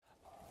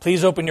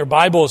Please open your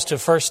Bibles to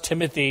 1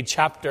 Timothy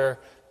chapter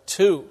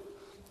 2.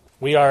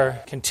 We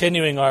are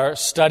continuing our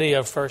study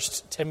of 1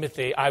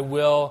 Timothy. I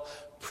will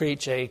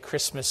preach a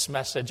Christmas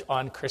message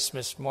on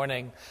Christmas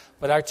morning,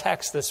 but our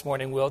text this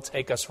morning will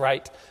take us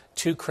right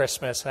to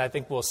Christmas, and I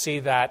think we'll see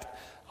that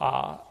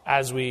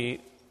as we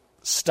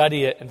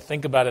study it and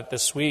think about it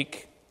this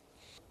week.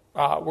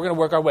 We're going to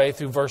work our way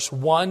through verse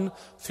 1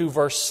 through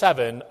verse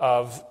 7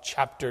 of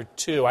chapter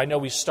 2. I know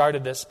we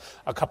started this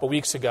a couple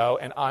weeks ago,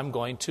 and I'm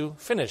going to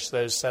finish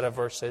those set of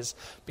verses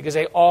because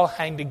they all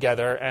hang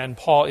together, and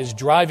Paul is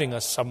driving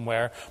us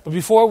somewhere. But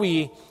before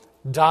we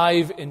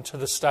dive into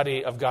the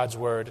study of God's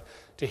Word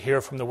to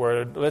hear from the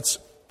Word, let's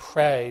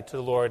pray to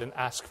the Lord and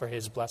ask for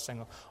His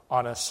blessing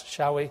on us,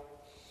 shall we?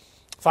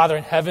 Father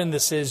in heaven,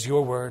 this is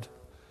your Word.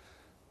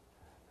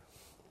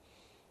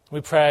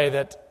 We pray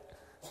that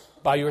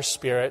by your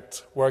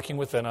Spirit working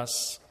within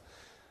us,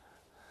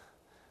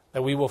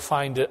 that we will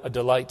find it a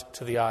delight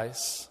to the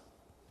eyes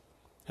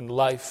and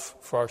life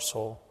for our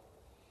soul.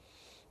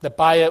 That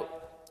by it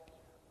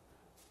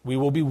we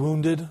will be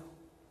wounded,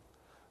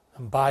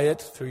 and by it,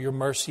 through your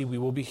mercy, we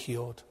will be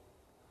healed.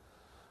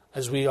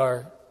 As we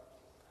are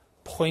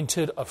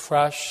pointed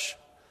afresh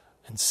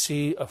and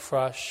see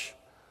afresh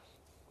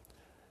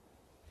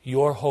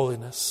your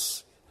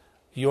holiness,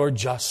 your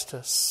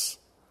justice,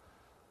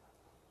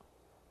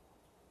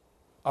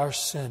 our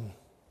sin,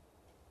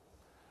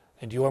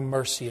 and your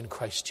mercy in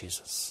Christ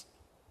Jesus.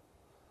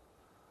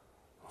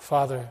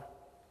 Father,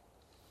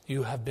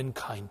 you have been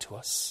kind to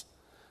us.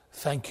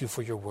 Thank you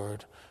for your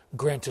word.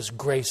 Grant us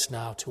grace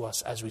now to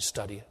us as we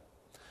study it.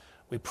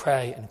 We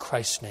pray in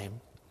Christ's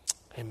name.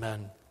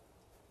 Amen.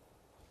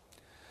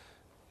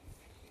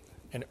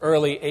 In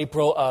early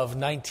April of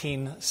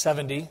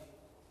 1970,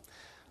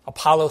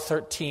 Apollo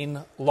 13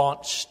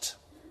 launched.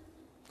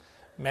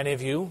 Many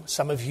of you,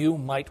 some of you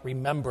might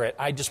remember it.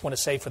 I just want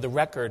to say for the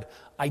record,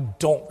 I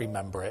don't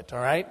remember it, all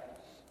right?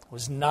 I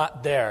was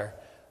not there.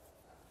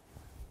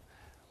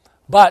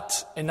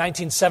 But in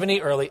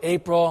 1970, early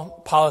April,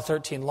 Apollo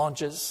 13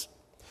 launches.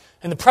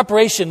 In the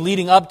preparation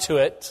leading up to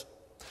it,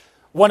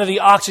 one of the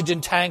oxygen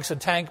tanks, a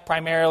tank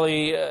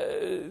primarily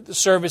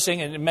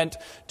servicing and meant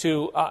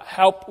to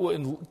help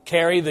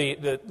carry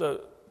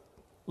the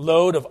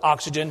load of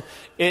oxygen,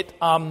 it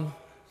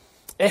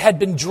had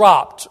been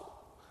dropped.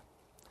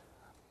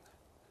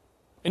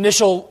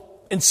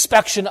 Initial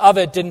inspection of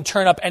it didn't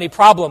turn up any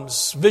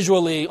problems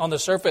visually on the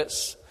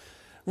surface.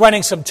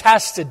 Running some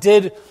tests, it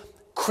did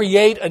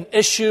create an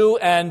issue,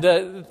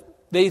 and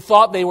they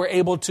thought they were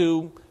able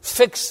to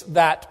fix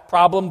that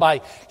problem by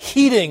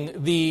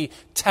heating the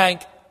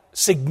tank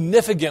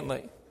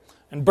significantly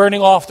and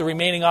burning off the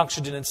remaining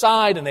oxygen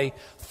inside, and they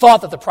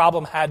thought that the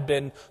problem had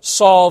been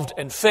solved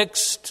and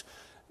fixed.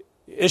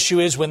 The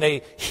issue is when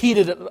they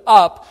heated it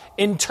up,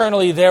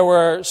 internally there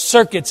were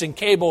circuits and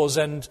cables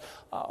and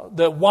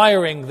the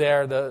wiring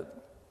there, the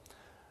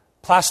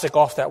plastic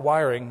off that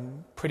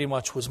wiring pretty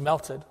much was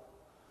melted.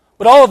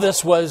 But all of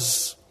this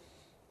was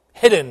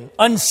hidden,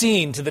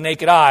 unseen to the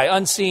naked eye,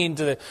 unseen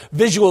to the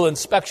visual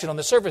inspection on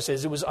the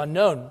surfaces. It was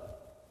unknown.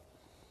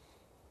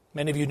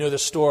 Many of you know the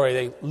story.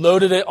 They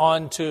loaded it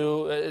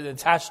onto,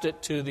 attached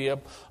it to the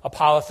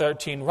Apollo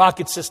 13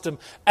 rocket system.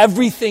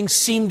 Everything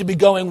seemed to be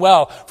going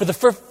well. For the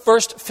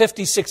first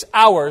 56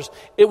 hours,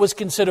 it was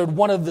considered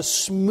one of the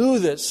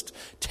smoothest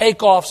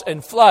takeoffs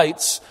and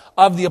flights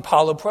of the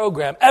Apollo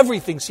program.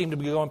 Everything seemed to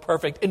be going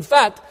perfect. In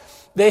fact,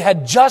 they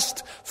had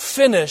just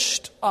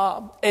finished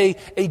a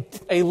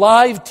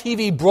live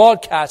TV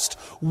broadcast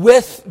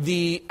with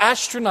the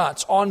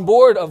astronauts on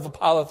board of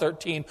Apollo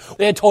 13.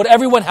 They had told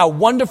everyone how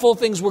wonderful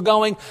things were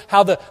going,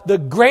 how the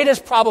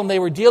greatest problem they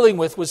were dealing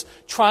with was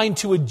trying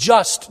to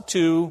adjust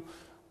to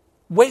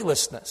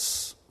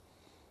weightlessness.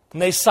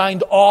 And they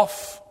signed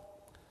off.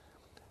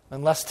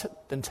 And less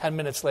than 10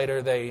 minutes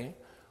later, they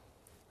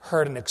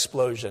heard an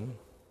explosion.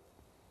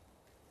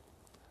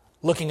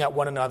 Looking at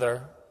one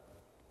another,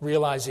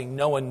 realizing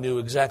no one knew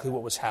exactly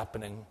what was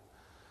happening.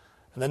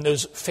 And then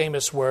those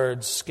famous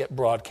words get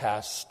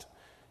broadcast.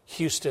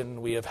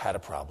 Houston, we have had a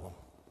problem.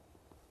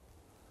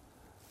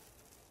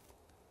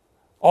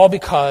 All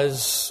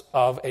because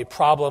of a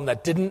problem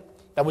that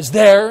was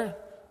there,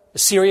 a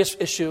serious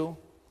issue.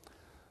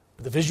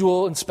 The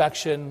visual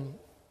inspection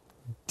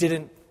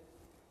didn't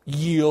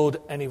yield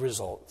any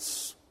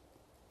results.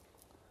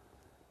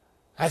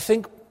 I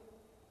think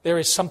there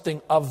is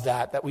something of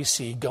that we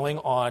see going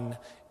on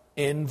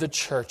in the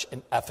church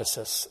in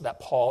Ephesus that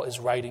Paul is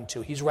writing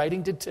to. He's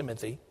writing to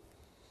Timothy,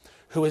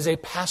 who is a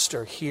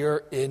pastor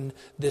here in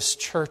this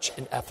church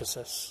in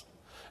Ephesus.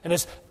 And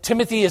as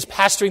Timothy is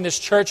pastoring this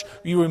church,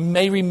 you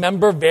may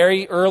remember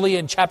very early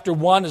in chapter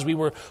 1, as we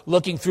were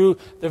looking through,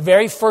 the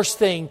very first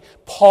thing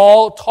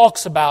Paul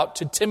talks about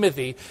to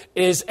Timothy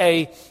is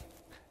a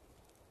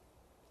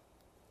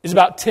is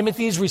about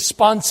Timothy's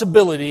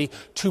responsibility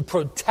to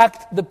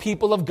protect the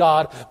people of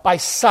God by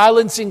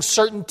silencing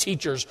certain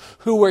teachers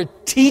who were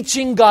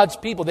teaching God's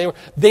people.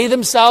 They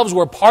themselves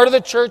were part of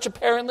the church,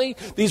 apparently.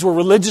 These were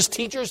religious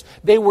teachers.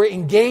 They were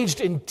engaged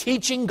in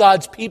teaching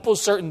God's people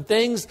certain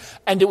things,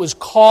 and it was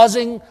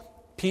causing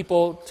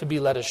people to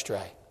be led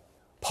astray.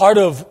 Part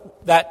of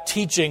that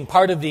teaching,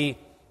 part of the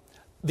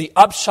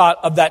upshot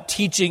of that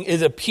teaching,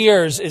 it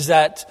appears, is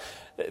that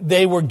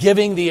they were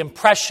giving the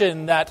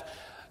impression that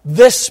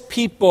this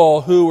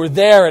people who were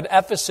there at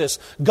Ephesus,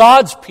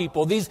 God's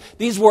people,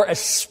 these were a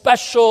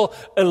special,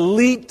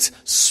 elite,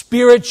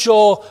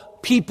 spiritual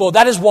people.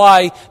 That is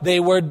why they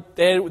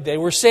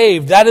were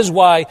saved. That is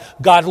why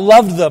God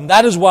loved them.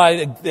 That is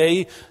why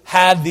they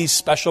had these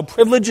special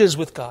privileges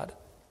with God.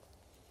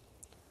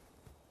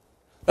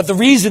 But the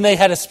reason they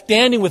had a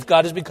standing with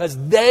God is because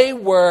they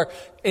were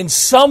in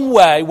some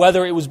way,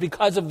 whether it was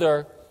because of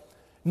their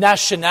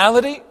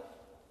nationality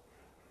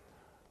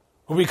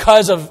or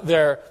because of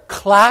their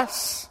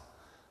class,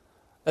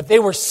 that they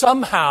were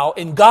somehow,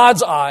 in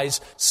God's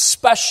eyes,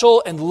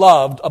 special and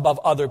loved above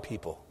other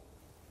people.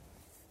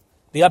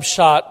 The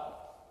upshot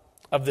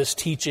of this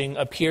teaching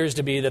appears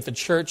to be that the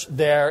church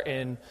there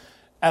in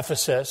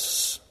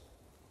Ephesus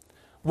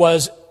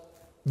was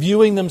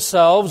viewing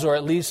themselves, or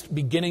at least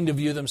beginning to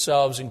view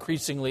themselves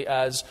increasingly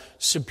as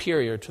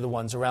superior to the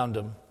ones around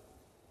them,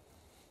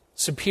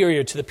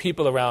 superior to the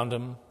people around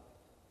them.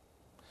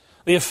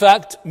 The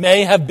effect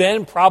may have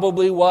been,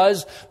 probably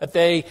was, that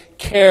they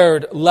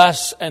cared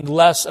less and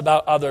less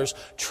about others,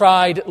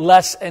 tried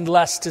less and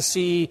less to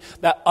see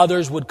that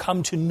others would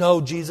come to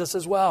know Jesus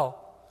as well.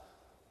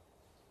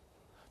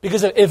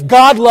 Because if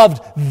God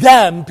loved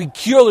them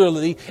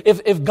peculiarly,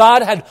 if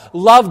God had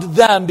loved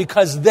them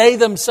because they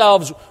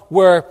themselves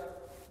were,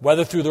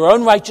 whether through their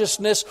own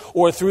righteousness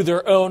or through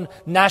their own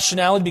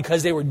nationality,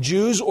 because they were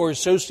Jews or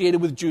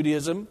associated with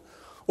Judaism,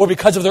 or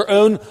because of their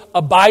own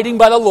abiding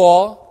by the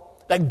law,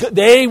 that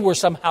they were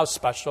somehow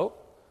special,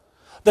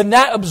 then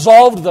that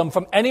absolved them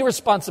from any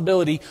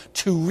responsibility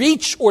to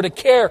reach or to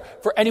care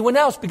for anyone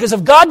else. Because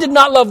if God did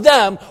not love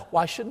them,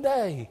 why should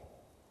they?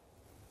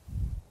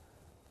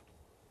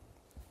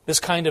 This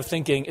kind of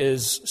thinking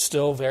is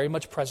still very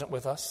much present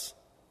with us.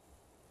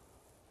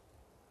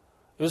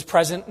 It was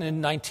present in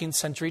 19th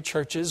century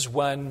churches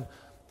when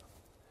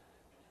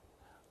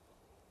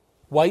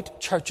white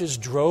churches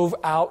drove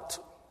out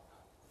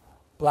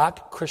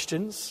black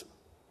Christians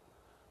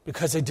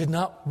because they did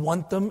not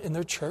want them in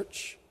their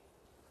church.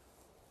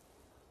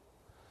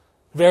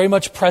 Very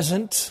much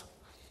present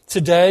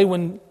today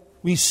when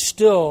we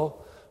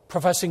still,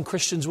 professing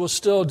Christians, will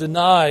still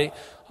deny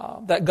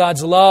that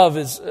God's love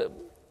is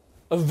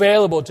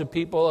available to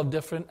people of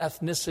different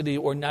ethnicity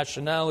or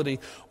nationality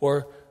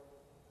or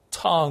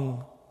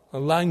tongue or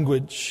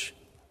language.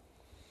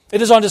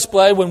 It is on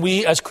display when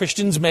we as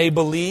Christians may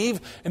believe,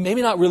 and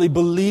maybe not really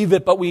believe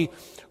it, but we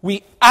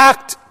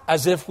act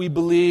as if we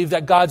believe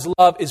that God's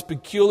love is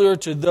peculiar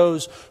to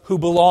those who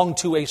belong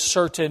to a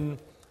certain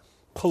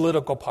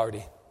political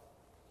party,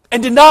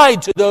 and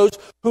denied to those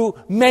who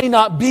may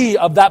not be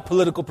of that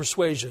political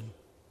persuasion.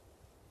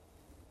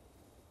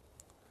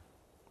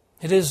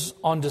 It is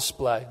on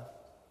display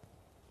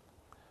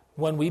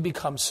when we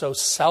become so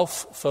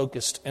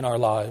self-focused in our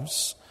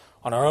lives,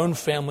 on our own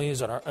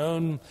families, on our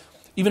own,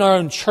 even our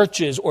own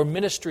churches or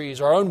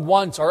ministries, our own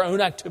wants, our own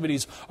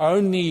activities, our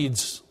own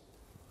needs,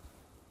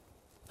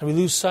 and we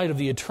lose sight of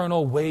the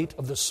eternal weight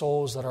of the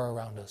souls that are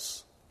around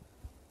us.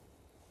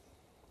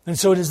 And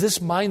so it is this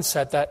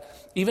mindset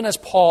that even as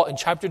Paul in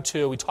chapter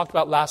 2, we talked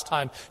about last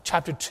time,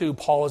 chapter 2,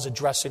 Paul is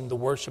addressing the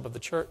worship of the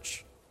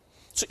church.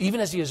 So even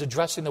as he is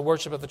addressing the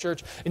worship of the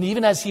church, and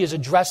even as he is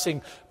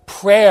addressing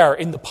prayer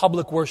in the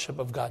public worship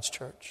of God's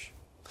church,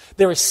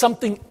 there is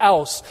something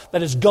else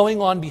that is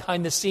going on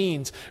behind the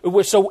scenes.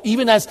 So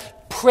even as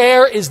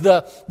prayer is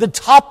the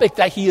topic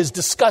that he is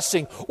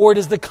discussing, or it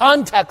is the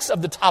context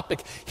of the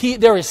topic,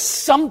 there is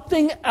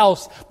something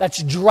else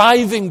that's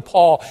driving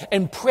Paul.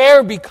 And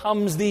prayer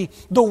becomes the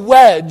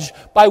wedge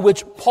by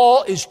which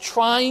Paul is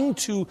trying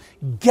to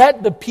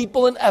get the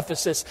people in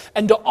Ephesus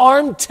and to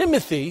arm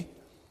Timothy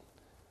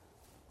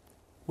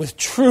with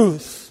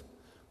truth,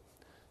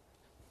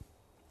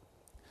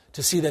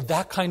 to see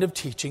that kind of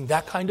teaching,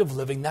 that kind of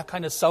living, that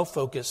kind of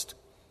self-focused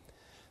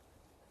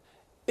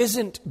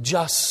isn't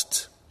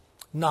just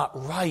not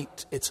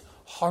right, it's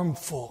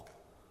harmful.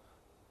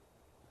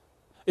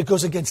 It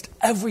goes against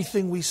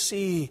everything we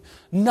see,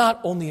 not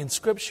only in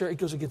Scripture, it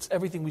goes against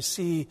everything we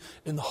see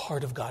in the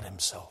heart of God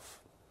Himself.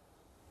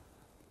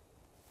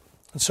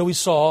 And so we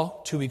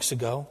saw 2 weeks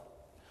ago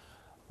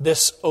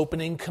this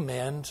opening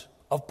command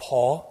of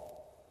Paul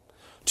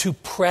to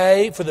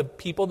pray for the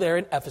people there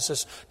in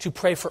Ephesus, to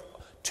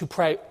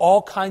pray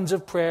all kinds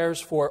of prayers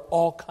for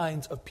all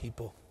kinds of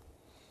people.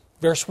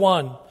 Verse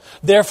 1,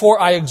 therefore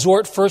I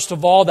exhort first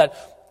of all that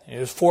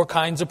there's 4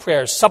 kinds of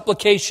prayers,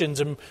 supplications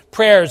and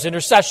prayers,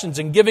 intercessions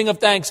and giving of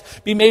thanks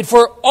be made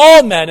for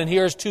all men. And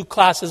here's 2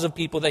 classes of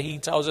people that he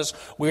tells us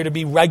we're to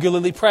be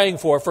regularly praying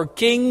for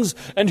kings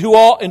and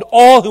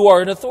all who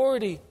are in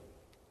authority.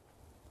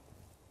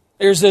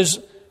 There's this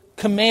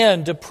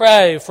command to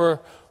pray for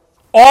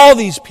all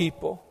these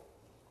people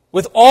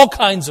with all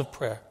kinds of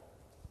prayer.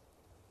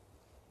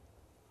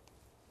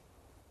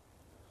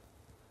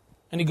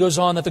 And he goes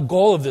on that the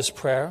goal of this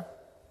prayer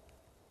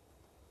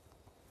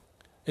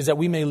is that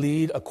we may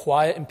lead a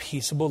quiet and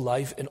peaceable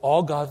life in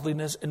all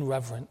godliness and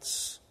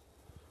reverence.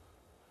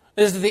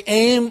 It is the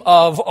aim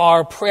of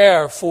our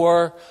prayer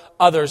for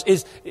others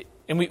is,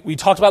 and we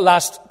talked about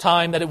last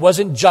time that it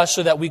wasn't just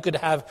so that we could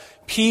have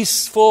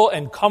peaceful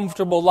and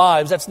comfortable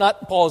lives. That's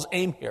not Paul's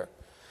aim here.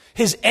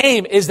 His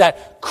aim is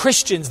that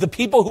Christians, the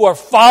people who are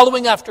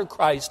following after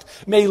Christ,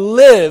 may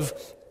live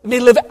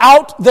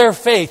out their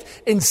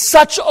faith in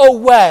such a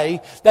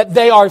way that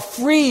they are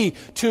free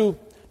to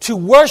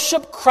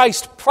worship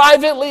Christ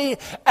privately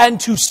and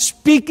to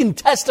speak and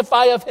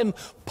testify of Him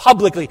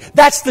publicly.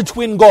 That's the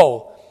twin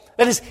goal.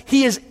 That is,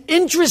 he is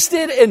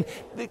interested in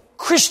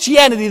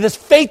Christianity, this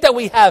faith that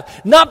we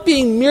have, not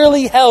being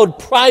merely held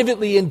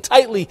privately and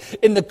tightly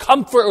in the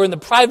comfort or in the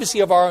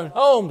privacy of our own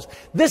homes.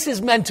 This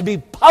is meant to be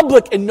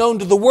public and known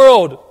to the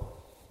world.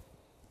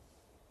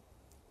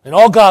 In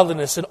all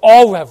godliness and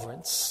all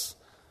reverence.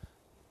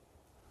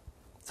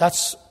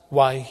 That's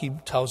why he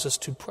tells us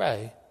to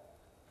pray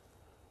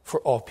for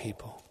all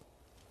people.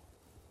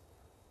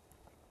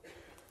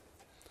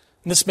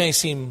 And this may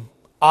seem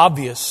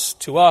obvious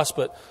to us,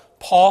 but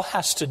Paul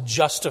has to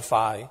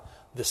justify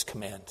this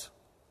command.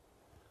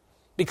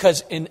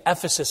 Because in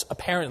Ephesus,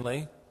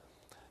 apparently,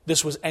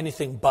 this was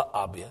anything but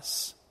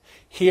obvious.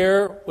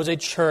 Here was a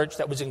church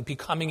that was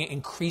becoming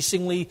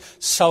increasingly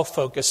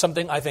self-focused,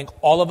 something I think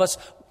all of us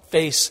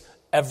face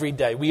every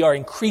day. We are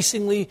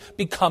increasingly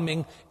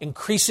becoming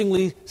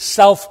increasingly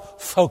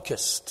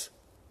self-focused.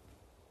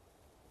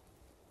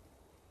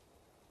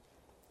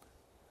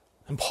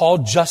 And Paul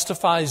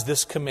justifies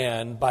this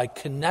command by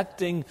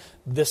connecting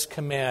this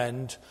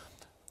command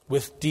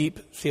with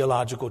deep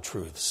theological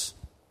truths.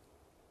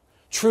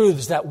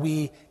 Truths that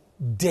we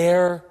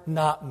dare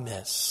not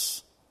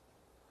miss.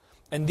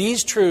 And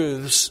these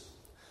truths,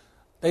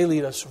 they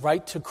lead us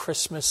right to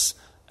Christmas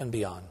and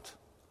beyond.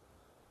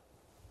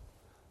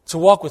 So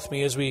walk with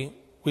me as we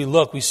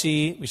look. We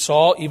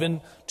saw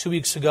even 2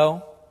 weeks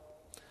ago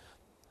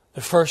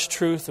the first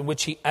truth in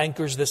which he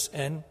anchors this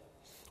in.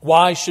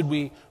 Why should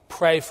we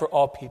pray for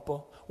all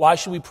people? Why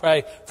should we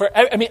pray for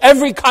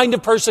every kind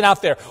of person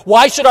out there?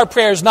 Why should our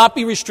prayers not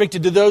be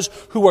restricted to those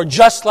who are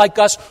just like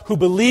us, who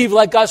believe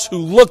like us, who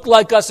look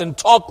like us and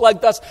talk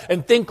like us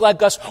and think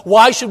like us?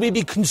 Why should we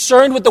be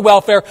concerned with the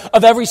welfare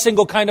of every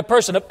single kind of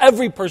person, of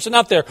every person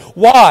out there?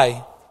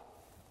 Why?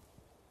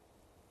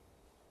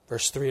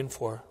 Verse 3 and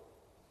 4.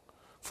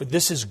 For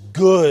this is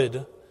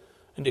good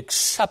and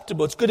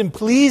acceptable. It's good and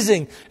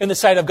pleasing in the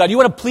sight of God. You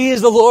want to please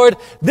the Lord?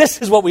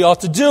 This is what we ought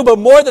to do. But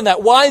more than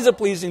that, why is it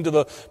pleasing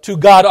to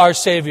God our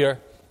Savior?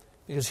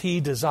 Because He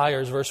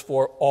desires, verse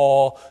 4,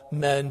 all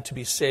men to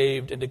be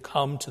saved and to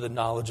come to the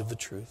knowledge of the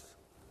truth.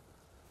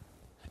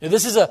 Now,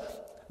 this is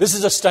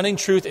a stunning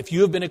truth if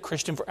you have been a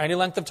Christian for any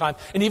length of time.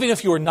 And even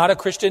if you are not a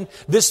Christian,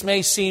 this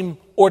may seem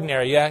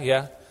ordinary.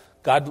 Yeah.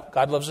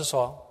 God loves us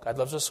all. God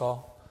loves us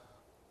all.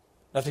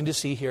 Nothing to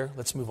see here.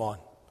 Let's move on.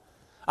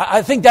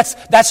 I think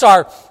that's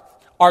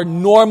our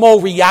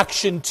normal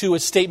reaction to a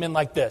statement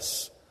like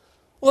this.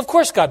 Well, of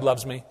course God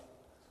loves me.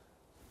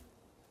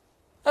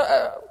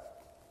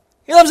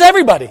 He loves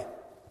everybody.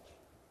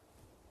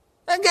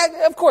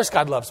 Of course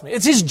God loves me.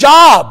 It's His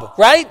job,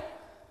 right?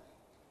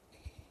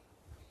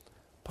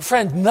 But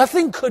friend,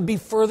 nothing could be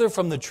further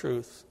from the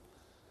truth.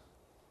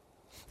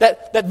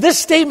 That this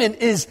statement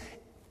is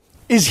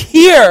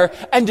here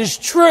and is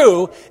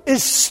true,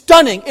 is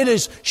stunning. It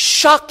is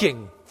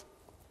shocking.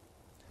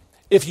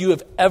 If you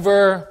have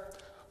ever,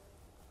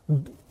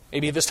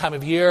 maybe at this time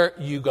of year,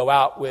 you go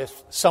out with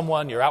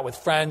someone, you're out with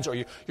friends, or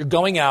you're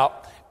going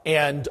out,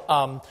 and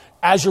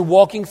as you're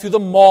walking through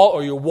the mall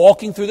or you're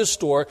walking through the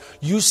store,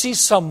 you see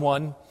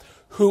someone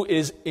who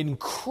is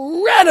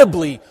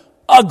incredibly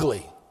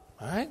ugly.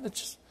 All right?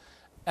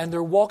 And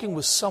they're walking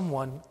with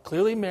someone,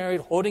 clearly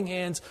married, holding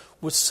hands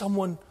with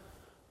someone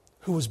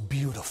who is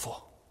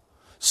beautiful,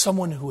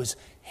 someone who is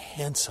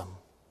handsome.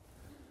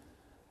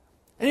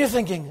 And you're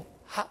thinking,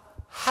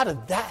 how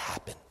did that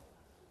happen?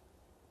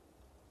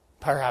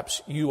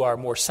 Perhaps you are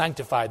more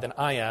sanctified than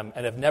I am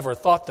and have never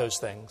thought those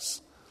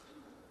things.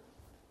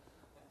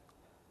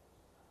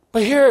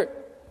 But here,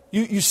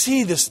 you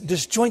see this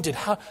disjointed.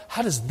 How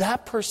does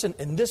that person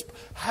and this,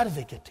 how do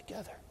they get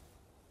together?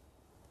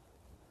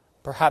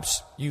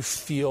 Perhaps you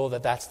feel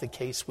that that's the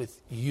case with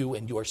you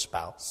and your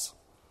spouse.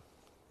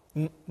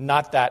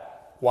 Not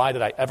that, why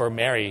did I ever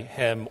marry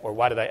him or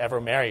why did I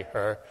ever marry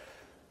her?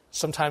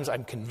 Sometimes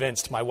I'm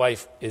convinced my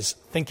wife is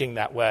thinking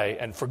that way,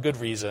 and for good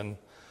reason.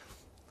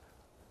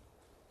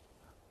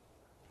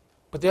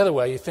 But the other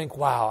way, you think,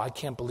 wow, I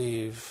can't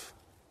believe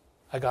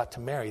I got to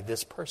marry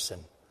this person.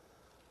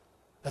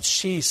 That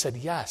she said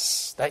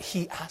yes, that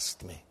he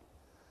asked me.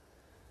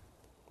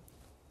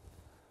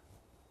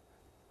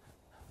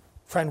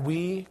 Friend,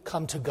 we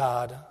come to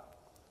God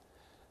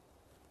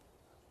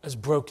as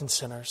broken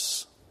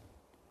sinners.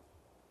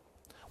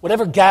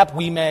 whatever gap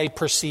we may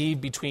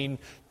perceive between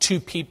two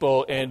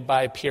people and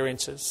by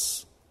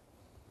appearances,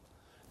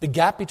 the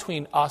gap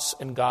between us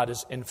and God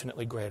is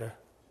infinitely greater.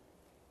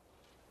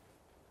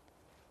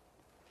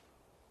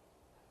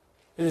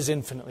 It is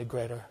infinitely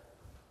greater.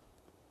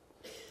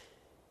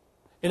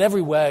 In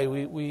every way,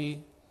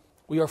 we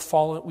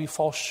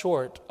fall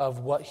short of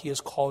what He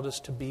has called us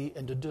to be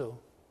and to do.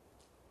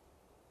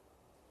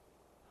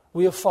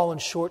 We have fallen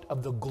short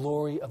of the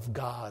glory of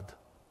God.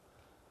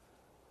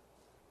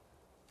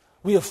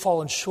 We have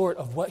fallen short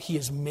of what He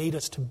has made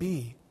us to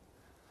be.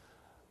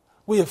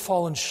 We have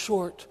fallen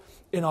short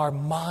in our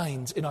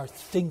minds, in our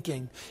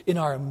thinking, in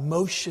our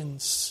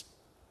emotions,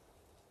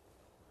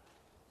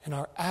 in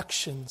our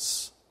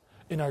actions,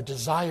 in our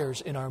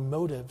desires, in our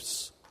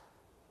motives.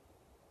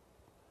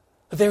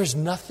 There is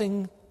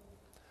nothing,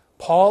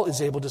 Paul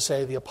is able to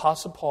say, the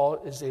Apostle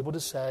Paul is able to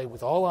say,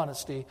 with all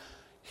honesty,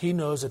 he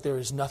knows that there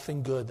is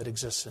nothing good that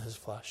exists in his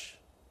flesh.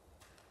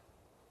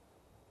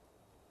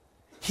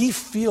 He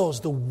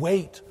feels the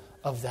weight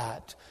of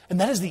that. And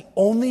that is the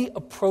only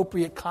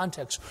appropriate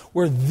context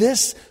where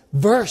this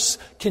verse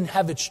can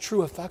have its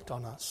true effect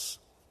on us.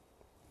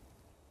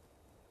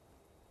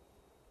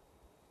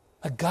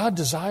 That God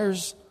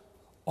desires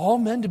all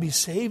men to be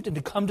saved and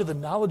to come to the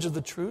knowledge of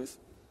the truth.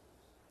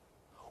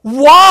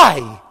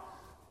 Why?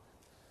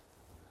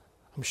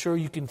 I'm sure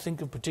you can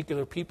think of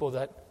particular people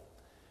that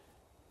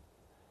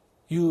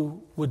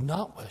you would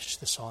not wish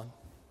this on.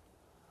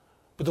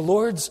 But the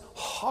Lord's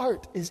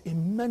heart is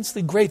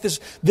immensely great.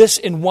 This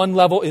in one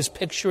level is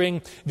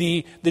picturing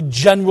the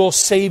general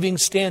saving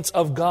stance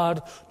of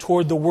God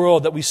toward the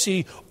world that we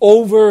see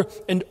over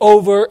and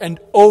over and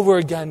over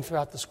again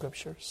throughout the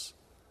Scriptures.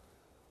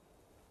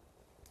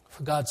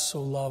 For God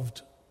so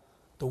loved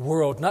the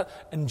world.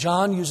 And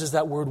John uses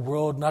that word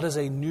world not as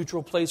a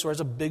neutral place or as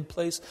a big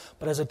place,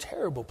 but as a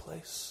terrible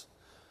place.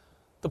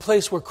 The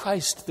place where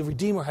Christ, the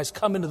Redeemer, has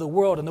come into the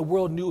world and the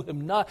world knew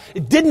Him not.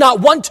 It did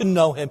not want to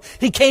know Him.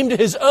 He came to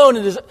His own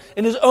and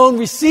His own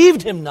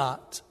received Him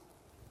not.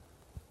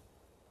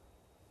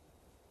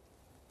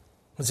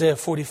 Isaiah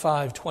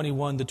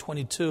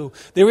 45:21-22.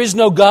 There is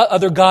no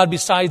other God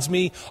besides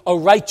me, a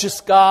righteous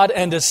God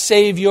and a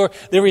Savior.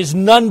 There is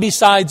none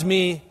besides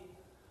me.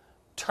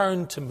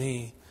 Turn to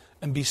me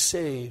and be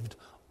saved,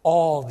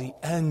 all the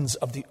ends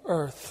of the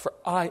earth, for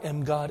I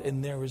am God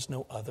and there is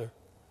no other.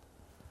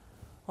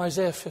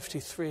 Isaiah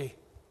 53.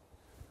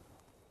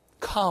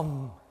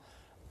 Come,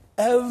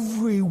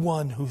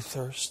 everyone who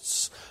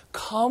thirsts,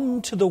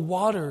 come to the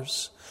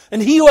waters.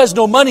 And he who has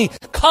no money,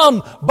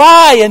 come,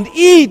 buy and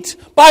eat.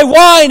 Buy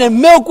wine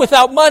and milk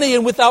without money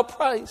and without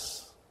price.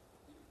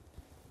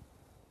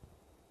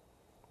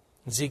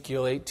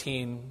 Ezekiel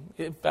 18,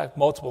 in fact,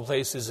 multiple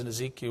places in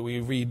Ezekiel we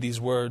read these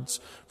words.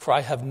 For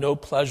I have no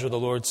pleasure, the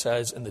Lord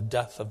says, in the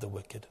death of the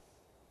wicked.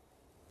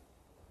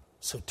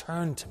 So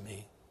turn to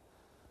me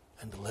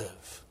and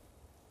live.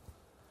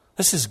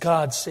 This is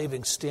God's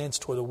saving stance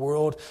toward a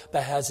world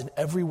that has in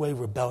every way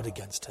rebelled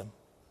against Him.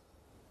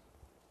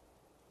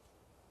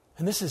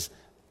 And this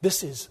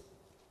is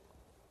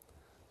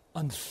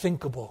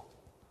unthinkable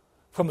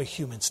from a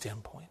human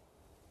standpoint.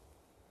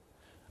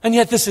 And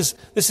yet this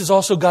is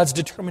also God's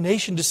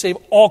determination to save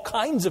all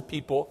kinds of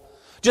people.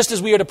 Just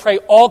as we are to pray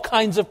all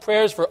kinds of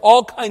prayers for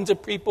all kinds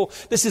of people,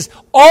 this is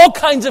all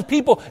kinds of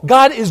people.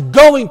 God is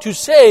going to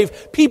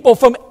save people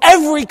from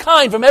every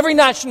kind, from every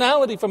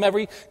nationality, from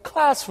every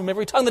class, from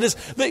every tongue.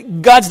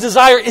 That God's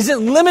desire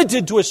isn't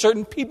limited to a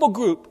certain people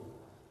group.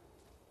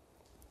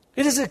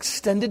 It is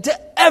extended to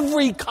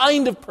every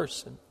kind of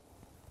person.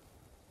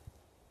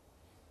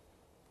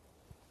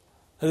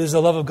 That is,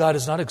 the love of God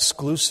is not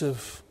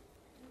exclusive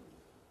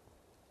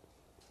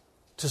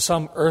to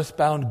some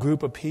earthbound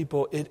group of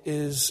people. It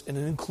is, and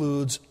it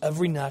includes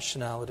every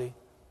nationality,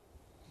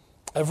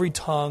 every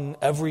tongue,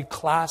 every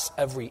class,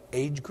 every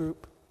age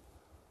group.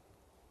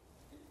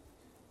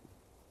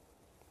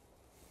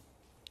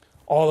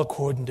 All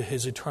according to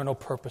His eternal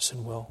purpose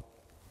and will.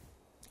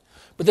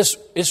 But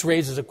this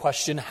raises a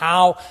question,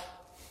 how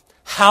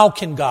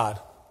can God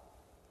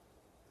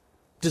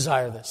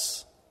desire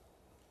this?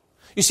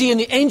 You see, in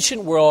the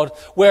ancient world,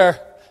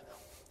 where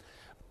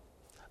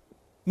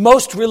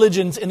most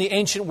religions in the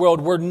ancient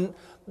world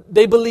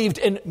they believed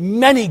in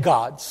many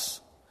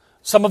gods.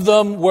 Some of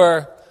them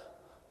were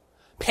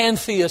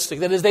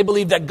pantheistic. That is, they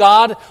believed that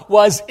God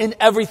was in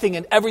everything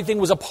and everything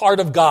was a part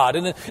of God.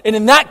 And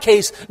in that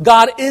case,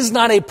 God is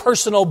not a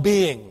personal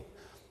being.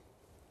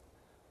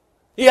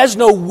 He has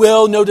no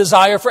will, no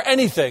desire for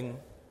anything.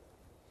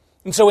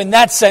 And so in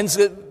that sense,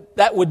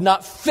 that would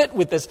not fit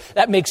with this.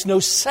 That makes no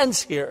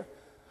sense here.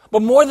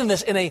 But more than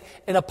this, in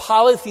a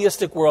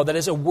polytheistic world, that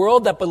is a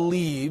world that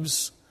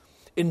believes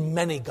in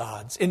many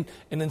gods. And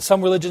in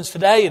some religions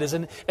today, it is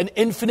an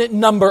infinite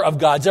number of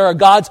gods. There are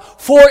gods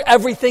for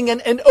everything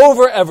and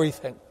over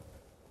everything.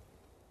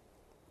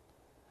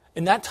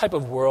 In that type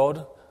of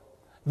world,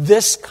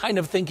 this kind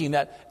of thinking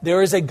that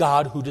there is a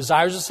God who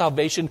desires the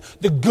salvation,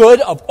 the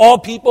good of all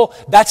people,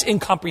 that's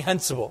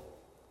incomprehensible.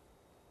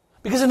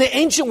 Because in the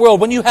ancient world,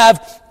 when you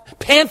have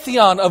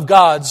pantheon of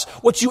gods,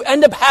 what you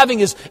end up having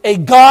is a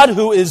god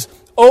who is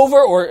over,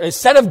 or a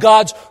set of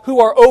gods who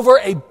are over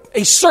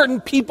a certain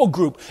people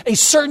group, a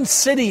certain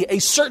city, a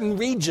certain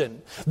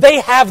region. They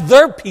have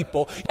their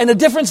people, and a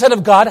different set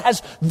of God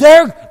has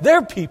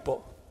their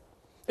people.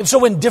 And so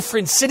when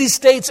different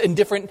city-states and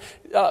different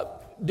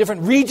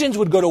regions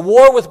would go to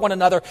war with one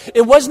another,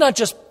 it was not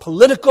just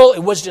political,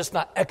 it was just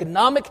not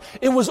economic,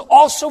 it was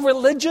also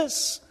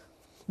religious.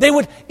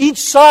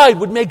 Each side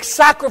would make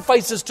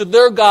sacrifices to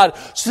their God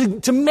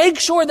to make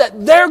sure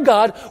that their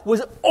God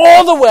was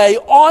all the way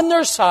on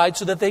their side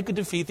so that they could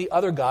defeat the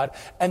other God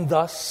and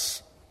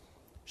thus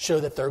show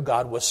that their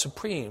God was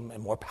supreme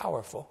and more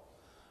powerful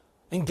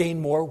and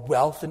gain more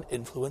wealth and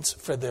influence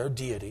for their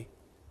deity.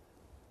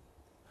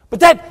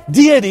 But that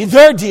deity,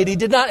 their deity,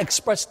 did not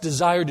express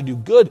desire to do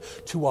good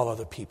to all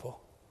other people.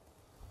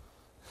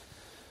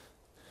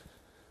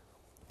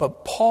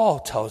 But Paul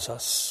tells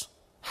us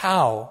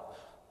how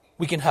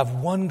we can have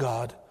one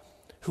God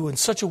who in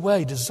such a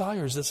way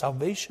desires the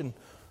salvation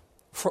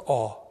for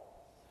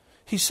all.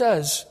 He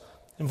says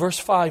in verse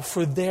 5,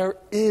 "For there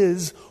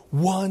is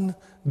one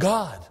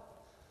God."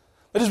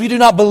 That is, we do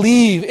not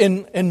believe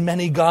in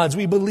many gods.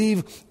 We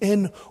believe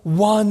in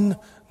one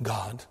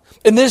God.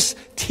 And this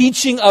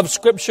teaching of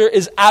Scripture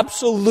is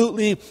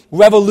absolutely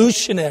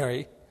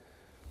revolutionary.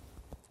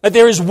 That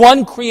there is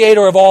one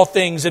creator of all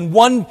things, and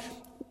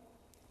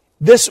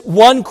this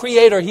one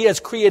creator, he has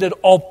created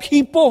all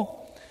people.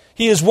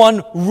 He is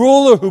one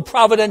ruler who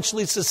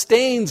providentially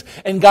sustains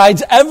and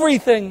guides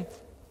everything.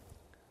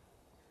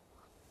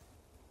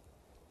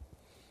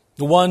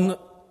 The one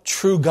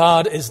true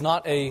God is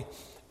not a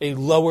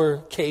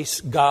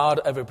lowercase God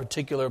of a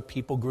particular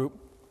people group,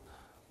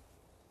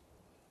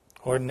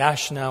 or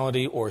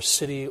nationality, or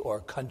city, or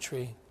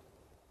country,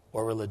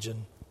 or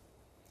religion.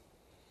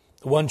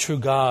 The one true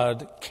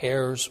God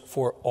cares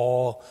for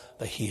all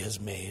that He has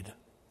made.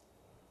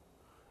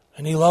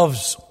 And He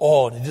loves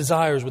all, and He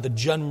desires with a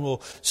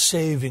general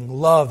saving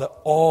love that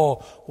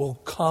all will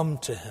come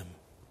to Him.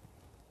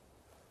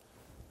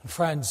 And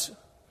friends,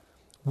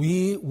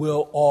 we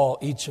will all,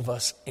 each of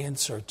us,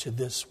 answer to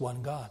this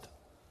one God.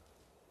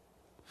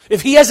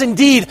 If He has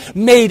indeed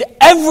made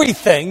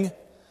everything,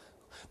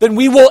 then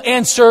we will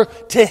answer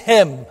to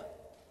Him.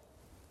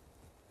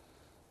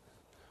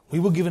 We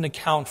will give an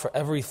account for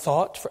every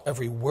thought, for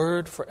every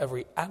word, for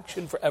every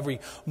action, for every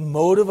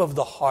motive of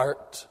the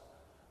heart,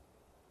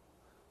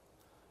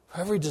 for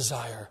every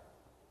desire.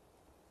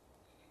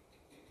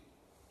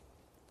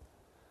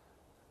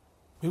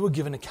 We will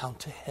give an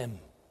account to Him.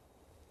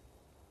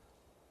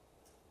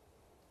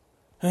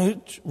 And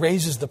it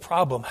raises the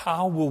problem,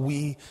 how will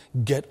we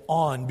get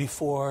on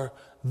before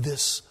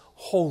this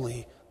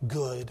holy,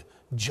 good,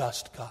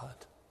 just God?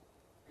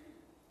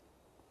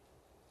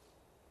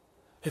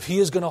 If He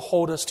is going to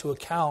hold us to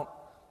account,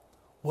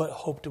 what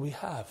hope do we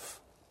have?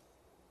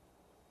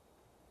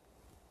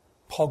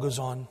 Paul goes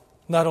on,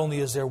 not only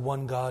is there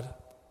one God,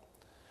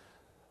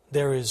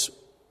 there is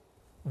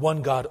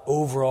one God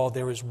over all,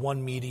 there is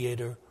one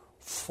mediator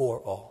for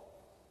all.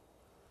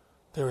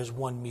 There is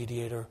one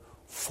mediator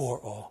for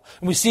all.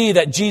 And we see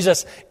that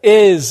Jesus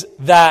is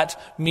that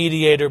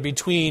mediator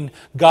between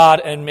God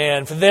and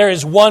man. For there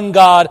is one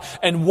God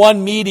and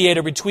one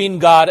mediator between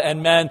God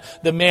and man,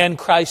 the man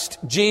Christ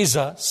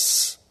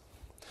Jesus.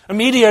 A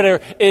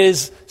mediator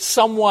is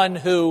someone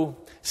who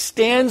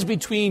stands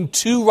between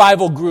two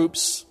rival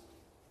groups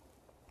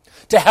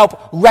to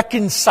help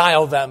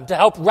reconcile them, to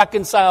help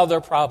reconcile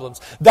their problems.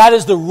 That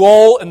is the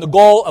role and the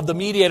goal of the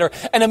mediator.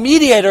 And a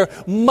mediator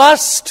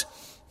must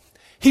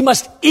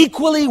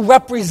equally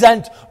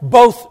represent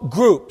both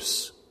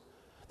groups.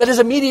 That is,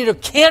 a mediator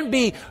can't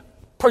be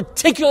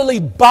particularly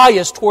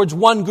biased towards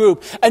one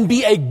group and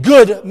be a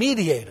good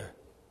mediator.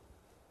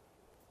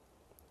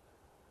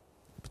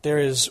 But there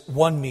is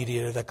one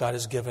mediator that God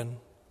has given.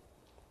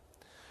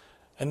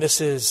 And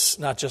this is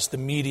not just the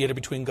mediator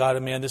between God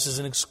and man, this is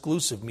an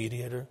exclusive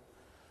mediator.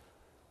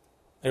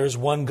 There is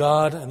one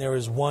God and there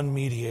is one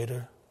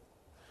mediator.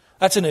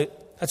 That's an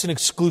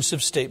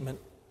exclusive statement.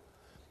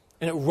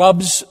 And it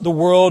rubs the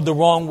world the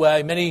wrong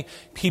way. Many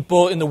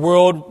people in the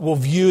world will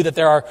view that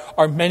there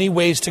are many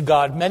ways to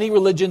God, many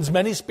religions,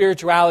 many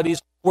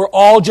spiritualities. We're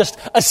all just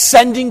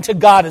ascending to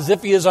God as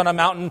if He is on a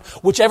mountain.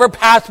 Whichever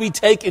path we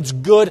take, it's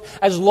good.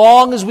 As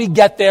long as we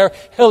get there,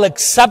 He'll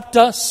accept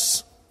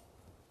us.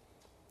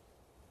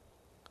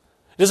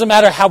 It doesn't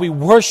matter how we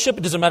worship.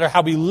 It doesn't matter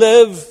how we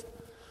live.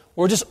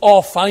 We're just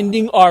all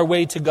finding our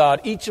way to God.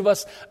 Each of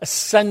us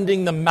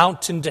ascending the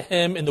mountain to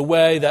Him in the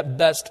way that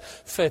best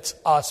fits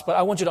us. But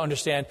I want you to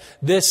understand,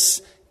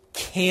 this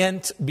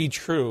can't be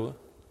true.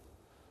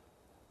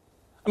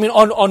 I mean,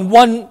 on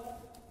one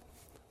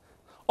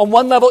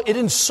level, it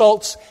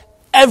insults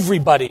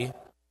everybody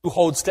who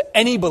holds to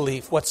any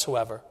belief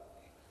whatsoever.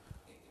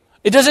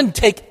 It doesn't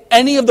take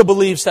any of the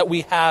beliefs that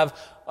we have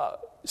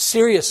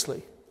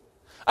seriously.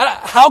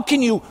 How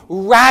can you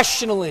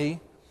rationally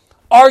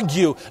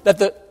argue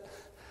that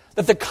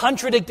that the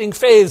contradicting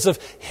faiths of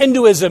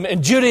Hinduism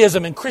and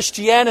Judaism and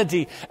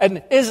Christianity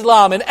and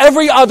Islam and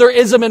every other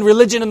ism and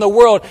religion in the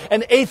world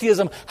and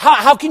atheism,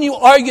 how can you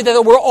argue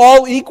that we're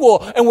all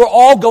equal and we're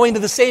all going to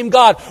the same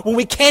God when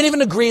we can't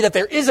even agree that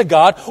there is a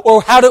God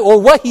or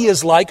what he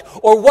is like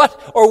or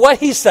what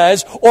he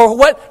says or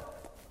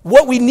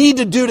what we need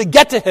to do to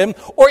get to him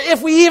or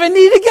if we even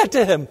need to get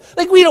to him?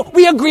 Like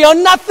we agree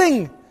on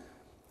nothing.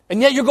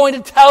 And yet you're going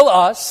to tell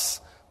us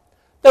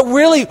that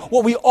really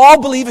what we all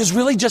believe is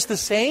really just the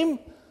same?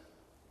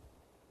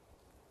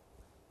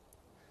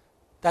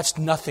 That's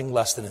nothing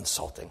less than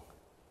insulting.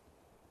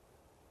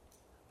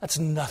 That's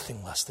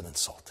nothing less than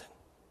insulting.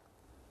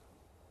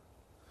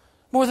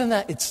 More than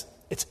that,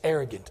 it's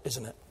arrogant,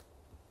 isn't it?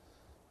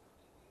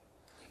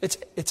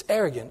 It's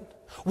arrogant.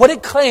 What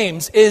it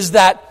claims is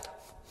that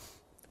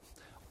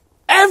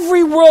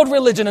every world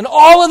religion and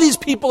all of these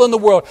people in the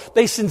world,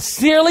 they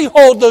sincerely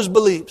hold those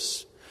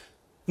beliefs.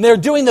 And they're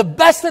doing the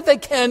best that they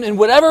can in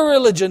whatever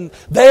religion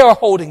they are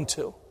holding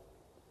to.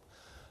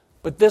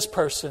 But this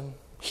person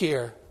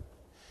here,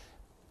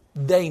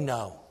 they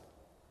know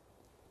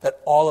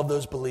that all of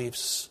those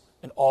beliefs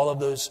and all of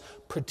those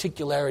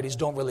particularities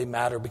don't really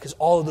matter because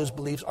all of those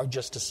beliefs are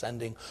just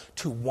ascending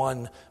to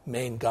one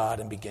main God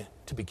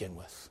to begin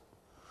with.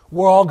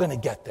 We're all going to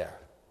get there.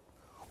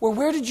 Well,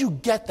 where did you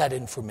get that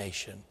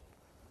information?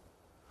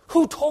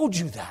 Who told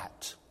you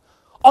that?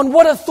 On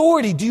what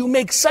authority do you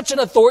make such an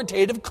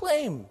authoritative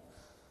claim?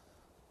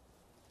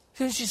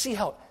 Did you see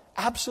how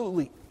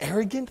absolutely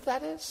arrogant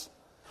that is?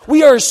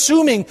 We are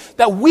assuming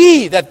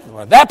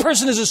that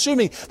person is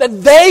assuming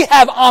that they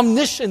have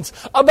omniscience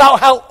about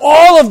how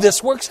all of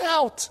this works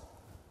out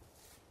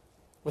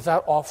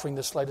without offering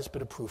the slightest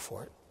bit of proof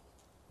for it.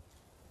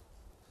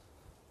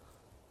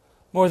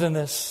 More than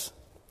this,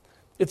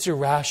 it's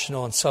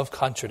irrational and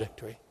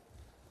self-contradictory.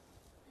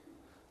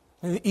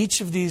 Each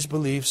of these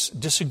beliefs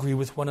disagree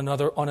with one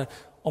another on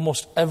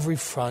almost every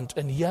front,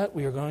 and yet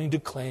we are going to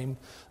claim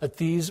that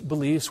these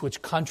beliefs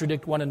which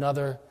contradict one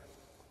another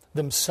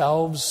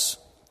themselves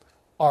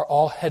are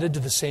all headed to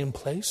the same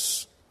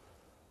place.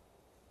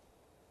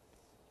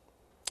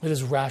 It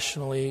is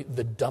rationally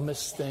the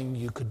dumbest thing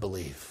you could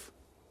believe.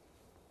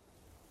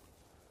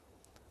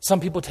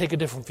 Some people take a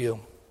different view.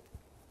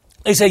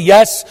 They say,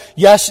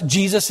 yes,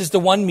 Jesus is the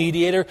one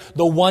mediator,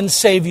 the one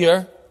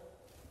Savior,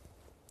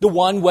 the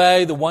one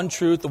way, the one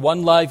truth, the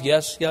one life,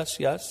 yes.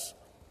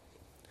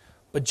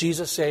 But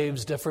Jesus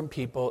saves different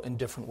people in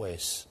different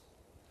ways.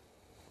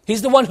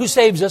 He's the one who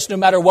saves us no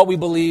matter what we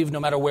believe, no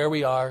matter where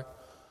we are,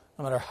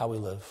 no matter how we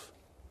live.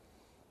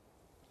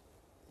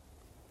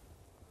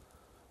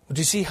 But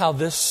do you see how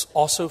this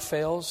also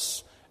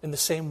fails in the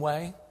same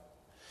way?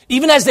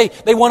 Even as they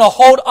want to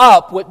hold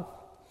up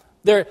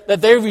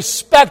that they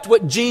respect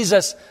what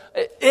Jesus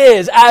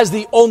is as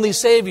the only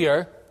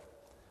Savior,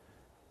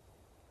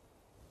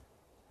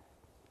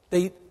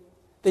 they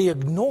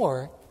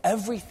ignore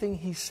everything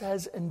he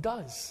says and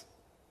does.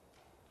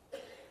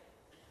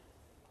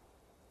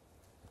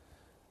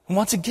 And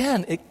once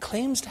again, it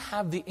claims to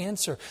have the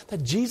answer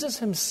that Jesus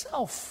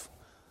himself,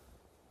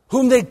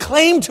 whom they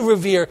claim to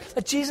revere,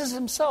 that Jesus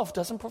himself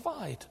doesn't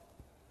provide.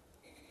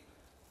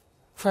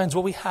 Friends,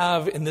 what we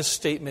have in this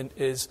statement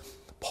is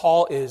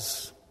Paul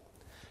is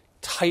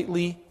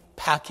tightly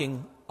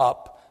packing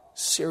up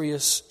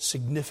serious,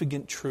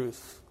 significant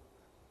truth.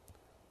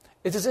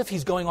 It's as if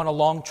he's going on a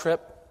long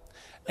trip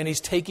and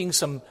he's taking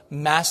some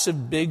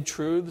massive big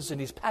truths and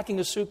he's packing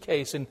a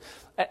suitcase and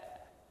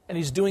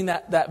he's doing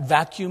that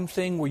vacuum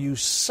thing where you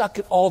suck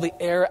all the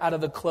air out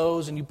of the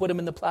clothes and you put them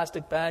in the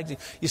plastic bags.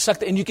 You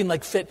suck and you can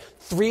fit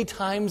 3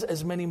 times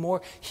as many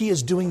more. He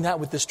is doing that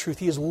with this truth.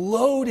 He is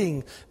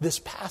loading this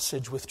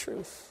passage with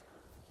truth.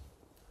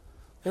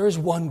 There is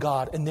one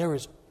God and there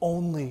is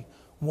only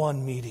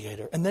one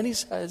mediator. And then he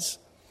says,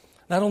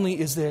 not only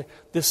is there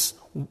this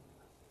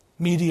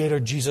mediator,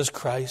 Jesus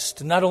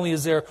Christ, not only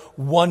is there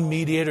one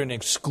mediator, an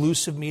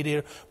exclusive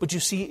mediator, but you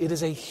see, it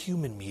is a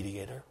human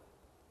mediator.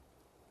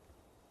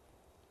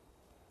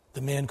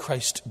 The man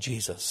Christ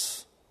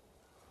Jesus.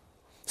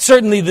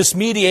 Certainly this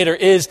mediator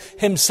is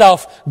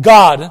himself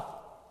God.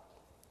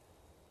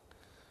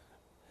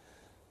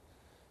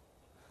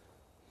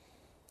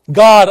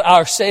 God,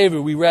 our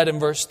Savior, we read in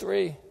verse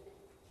 3.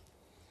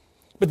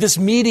 But this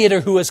mediator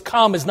who has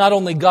come is not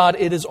only God,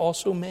 it is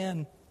also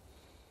man.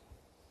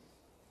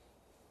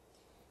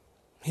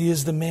 He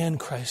is the man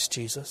Christ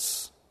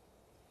Jesus.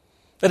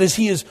 That is,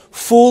 he is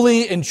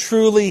fully and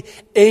truly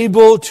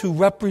able to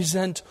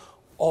represent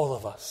all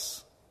of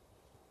us.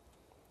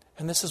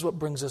 And this is what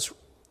brings us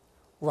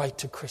right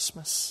to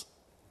Christmas.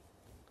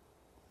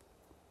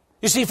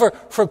 You see, for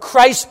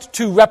Christ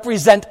to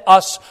represent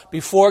us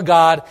before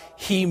God,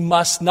 he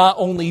must not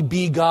only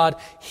be God,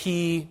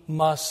 he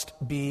must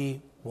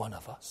be one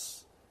of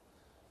us.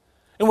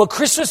 And what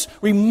Christmas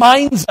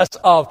reminds us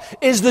of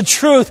is the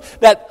truth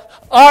that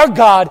our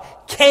God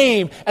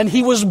came and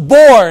he was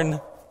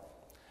born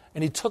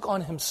and he took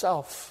on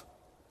himself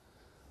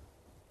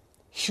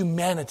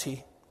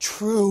humanity,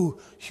 true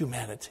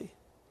humanity,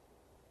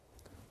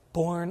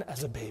 born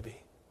as a baby.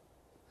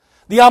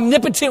 The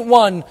omnipotent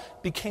one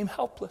became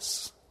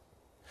helpless.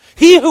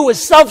 He who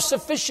was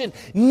self-sufficient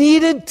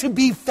needed to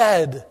be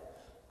fed,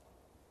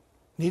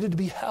 needed to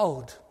be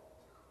held,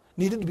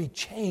 needed to be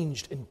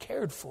changed and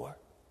cared for.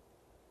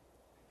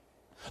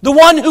 The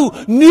one who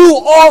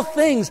knew all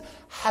things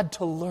had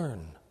to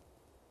learn.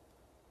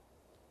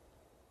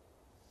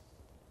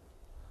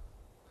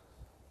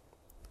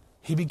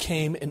 He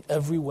became in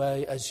every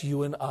way as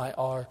you and I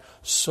are,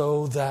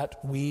 so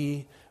that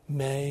we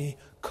may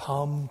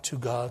come to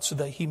God, so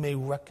that He may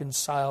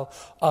reconcile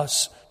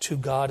us to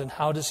God. And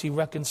how does He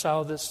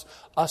reconcile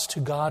us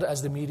to God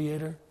as the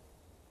mediator?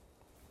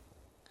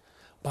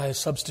 By a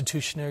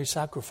substitutionary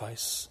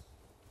sacrifice.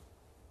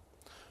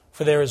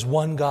 For there is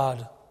one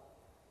God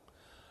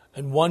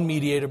and one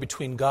mediator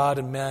between God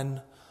and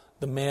men,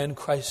 the man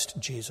Christ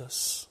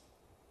Jesus,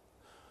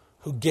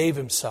 who gave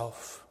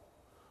Himself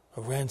a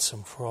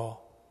ransom for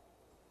all.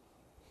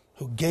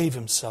 Who gave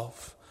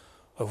Himself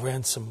a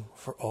ransom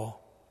for all.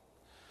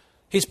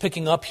 He's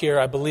picking up here,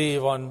 I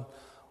believe, on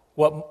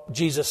what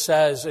Jesus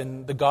says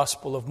in the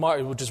Gospel of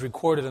Mark, which is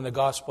recorded in the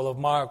Gospel of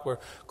Mark, where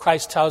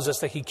Christ tells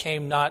us that He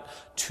came not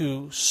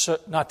to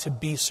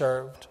be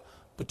served,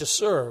 but to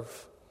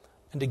serve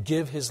and to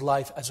give His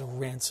life as a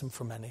ransom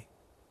for many.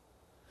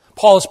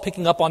 Paul is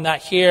picking up on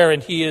that here,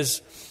 and he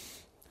is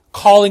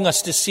calling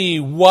us to see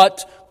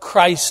what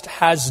Christ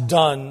has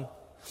done.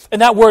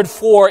 And that word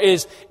 "for"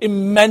 is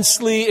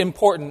immensely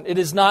important. It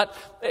is not...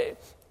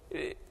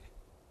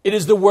 It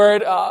is the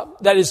word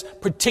that is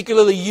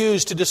particularly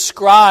used to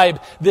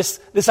describe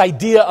this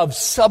idea of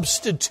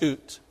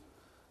substitute.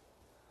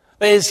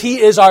 That is, He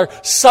is our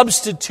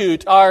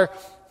substitute, our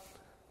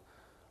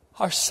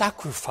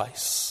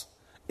sacrifice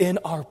in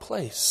our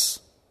place.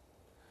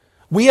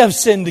 We have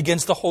sinned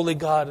against the holy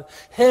God,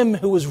 Him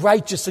who is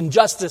righteous and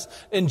just,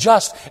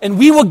 and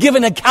we will give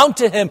an account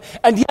to Him.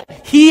 And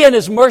yet He in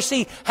His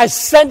mercy has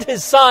sent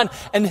His Son,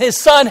 and His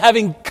Son,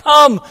 having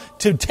come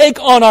to take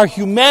on our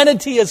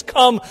humanity, has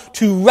come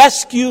to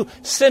rescue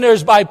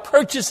sinners by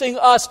purchasing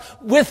us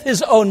with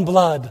His own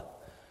blood.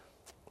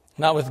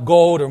 Not with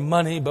gold or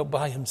money, but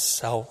by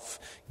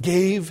Himself.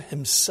 Gave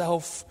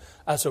Himself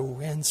as a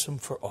ransom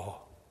for all.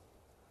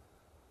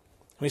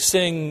 We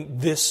sing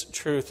this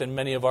truth in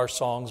many of our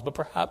songs, but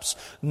perhaps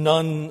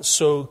none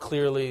so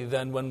clearly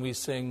than when we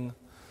sing,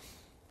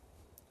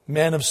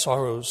 "Man of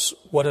sorrows,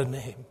 what a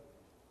name,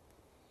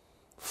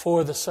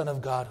 for the Son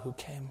of God who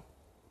came,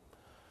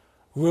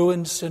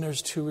 ruined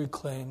sinners to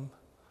reclaim.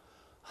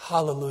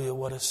 Hallelujah,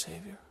 what a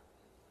Savior.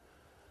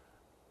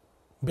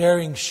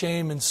 Bearing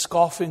shame and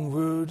scoffing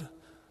rude,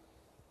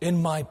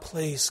 in my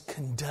place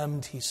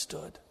condemned He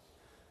stood,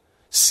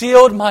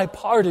 sealed my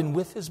pardon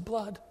with His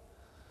blood.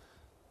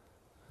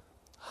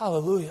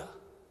 Hallelujah.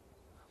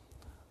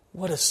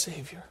 What a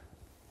Savior."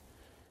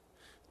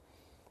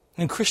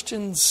 And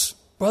Christians,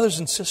 brothers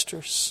and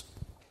sisters,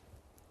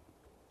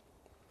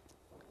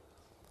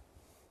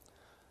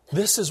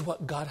 this is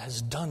what God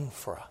has done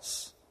for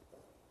us.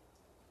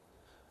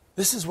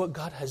 This is what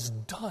God has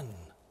done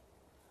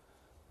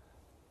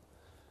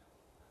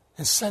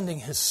in sending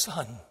His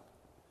Son.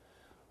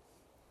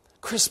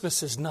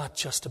 Christmas is not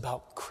just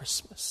about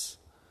Christmas.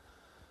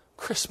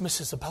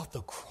 Christmas is about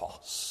the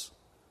cross.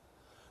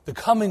 The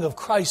coming of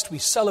Christ we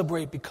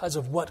celebrate because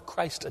of what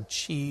Christ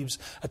achieves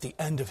at the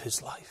end of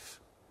His life.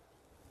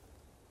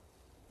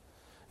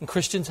 And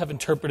Christians have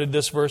interpreted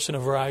this verse in a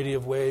variety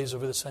of ways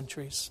over the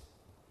centuries.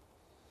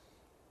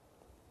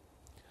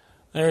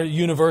 Their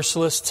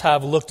universalists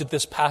have looked at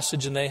this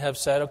passage and they have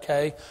said,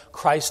 okay,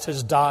 Christ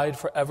has died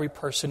for every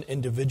person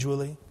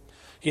individually.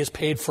 He has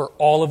paid for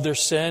all of their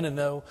sin,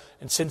 and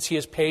since He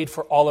has paid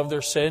for all of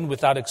their sin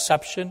without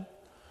exception,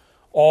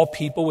 all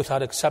people,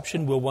 without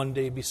exception, will one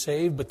day be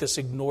saved, but this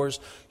ignores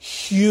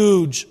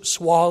huge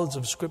swaths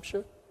of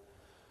Scripture.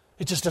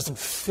 It just doesn't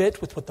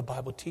fit with what the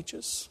Bible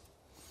teaches.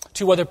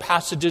 Two other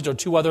passages or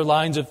two other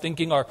lines of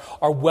thinking are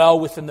well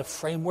within the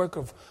framework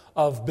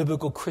of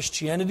biblical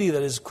Christianity,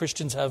 that is,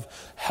 Christians have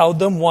held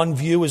them. One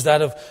view is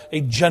that of a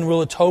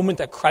general atonement,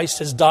 that Christ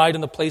has died in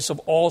the place of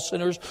all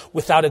sinners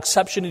without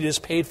exception. He has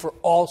paid for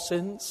all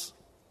sins.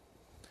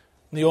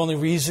 The only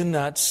reason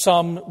that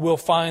some will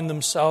find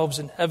themselves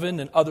in heaven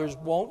and others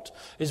won't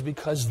is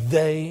because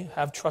they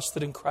have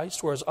trusted in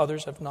Christ, whereas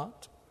others have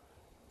not.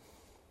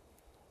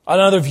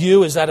 Another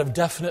view is that of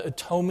definite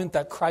atonement,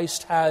 that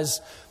Christ has,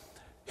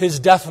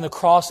 His death on the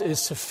cross is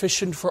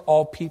sufficient for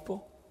all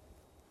people.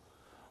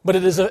 But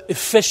it is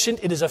efficient,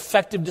 it is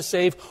effective to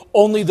save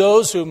only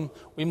those whom,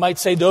 we might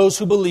say, those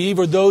who believe,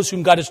 or those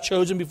whom God has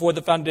chosen before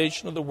the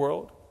foundation of the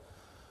world.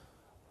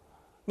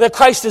 That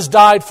Christ has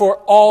died for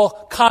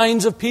all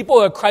kinds of people,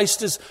 or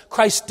Christ's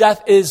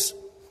death is,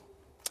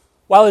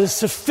 while it is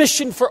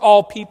sufficient for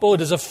all people,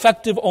 it is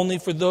effective only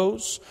for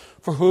those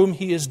for whom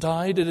He has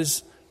died.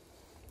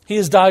 He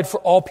has died for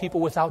all people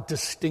without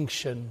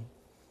distinction,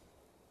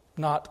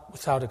 not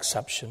without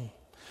exception.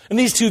 And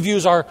these two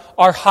views are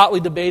hotly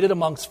debated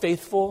amongst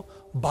faithful,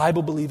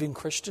 Bible-believing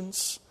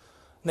Christians.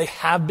 They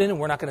have been, and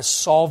we're not going to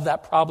solve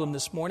that problem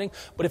this morning.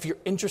 But if you're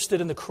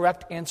interested in the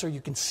correct answer,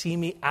 you can see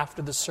me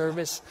after the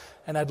service,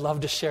 and I'd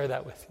love to share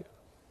that with you.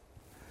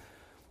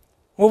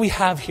 What we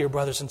have here,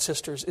 brothers and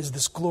sisters, is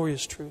this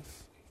glorious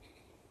truth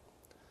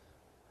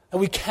that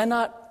we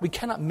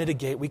cannot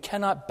mitigate, we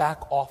cannot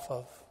back off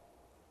of.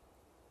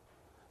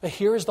 That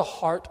here is the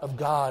heart of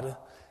God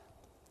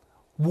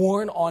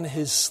worn on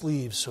his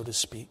sleeves, so to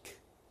speak.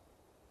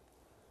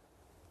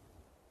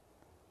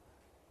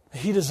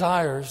 He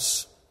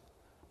desires,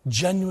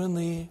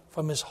 genuinely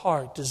from his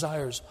heart,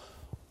 desires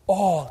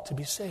all to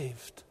be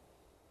saved.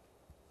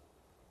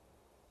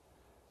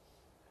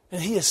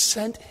 And he has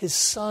sent his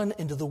Son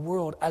into the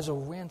world as a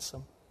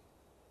ransom.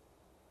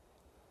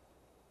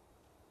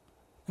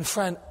 And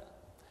friend,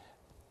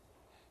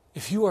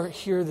 if you are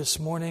here this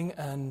morning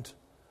and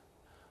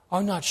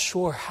are not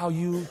sure how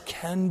you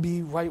can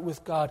be right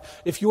with God,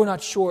 if you are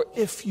not sure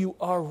if you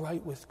are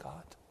right with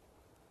God,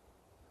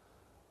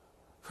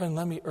 friend,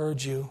 let me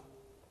urge you,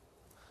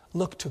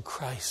 look to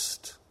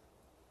Christ.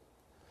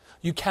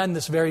 You can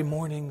this very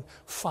morning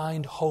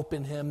find hope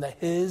in him, that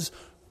his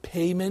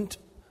payment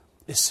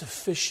is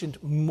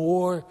sufficient,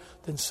 more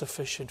than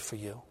sufficient for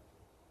you.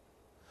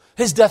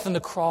 His death on the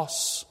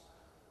cross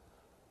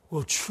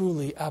will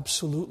truly,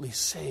 absolutely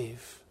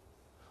save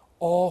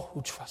all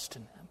who trust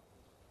in him.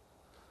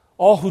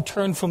 All who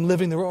turn from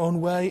living their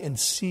own way and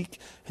seek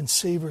and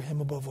savor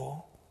him above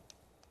all.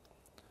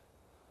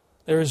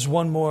 There is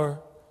one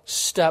more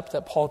step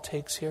that Paul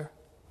takes here.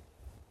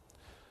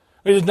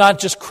 It is not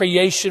just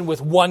creation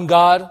with one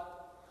God,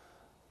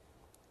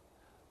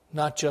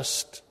 not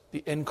just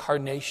the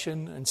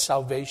incarnation and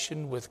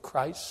salvation with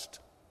Christ,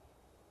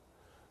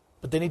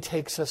 but then he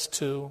takes us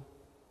to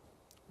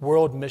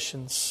world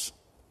missions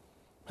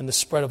and the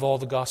spread of all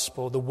the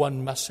gospel, the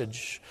one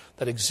message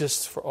that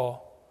exists for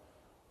all.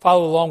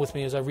 Follow along with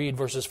me as I read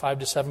verses 5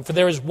 to 7. For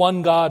there is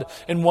one God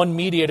and one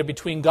mediator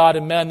between God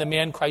and men, the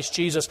man Christ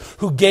Jesus,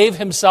 who gave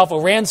himself a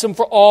ransom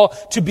for all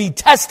to be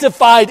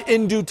testified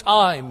in due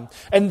time.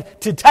 And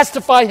to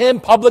testify him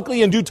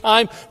publicly in due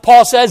time,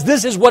 Paul says,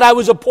 this is what I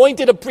was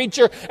appointed a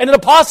preacher and an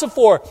apostle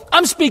for.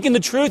 I'm speaking the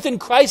truth in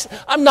Christ.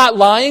 I'm not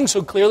lying.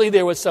 So clearly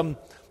there was some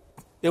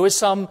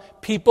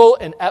people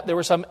and there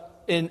were some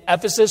in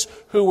Ephesus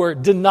who were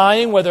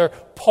denying whether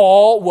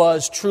Paul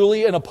was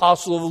truly an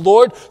apostle of the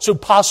Lord. So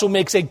Apostle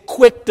makes a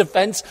quick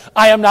defense.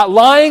 I am not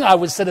lying. I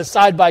was set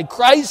aside by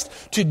Christ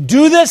to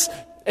do this.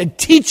 A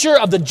teacher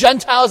of the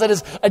Gentiles, that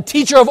is, a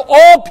teacher of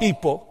all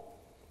people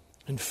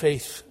in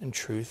faith and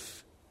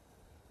truth.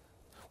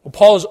 What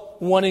Paul is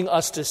wanting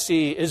us to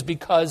see is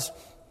because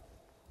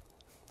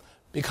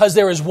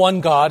there is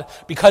one God,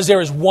 because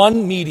there is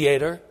one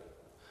mediator,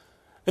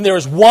 and there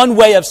is one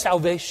way of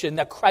salvation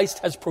that Christ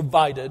has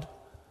provided,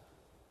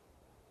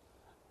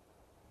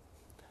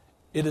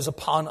 it is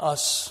upon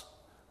us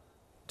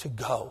to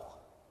go.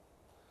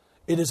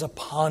 It is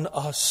upon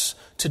us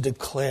to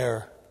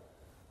declare.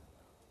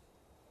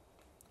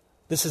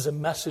 This is a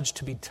message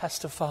to be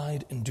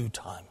testified in due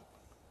time.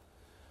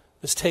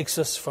 This takes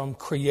us from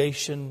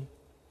creation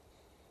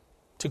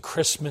to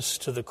Christmas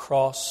to the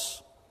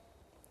cross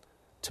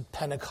to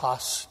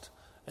Pentecost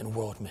and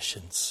world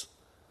missions.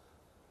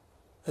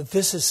 That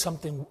this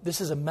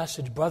is a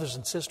message, brothers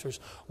and sisters,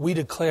 we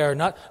declare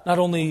not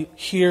only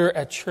here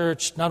at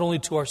church, not only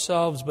to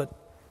ourselves, but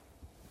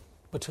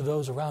to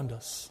those around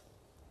us.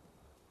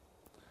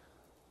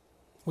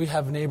 We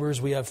have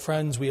neighbors, we have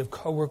friends, we have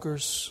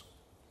coworkers,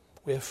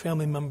 we have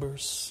family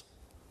members.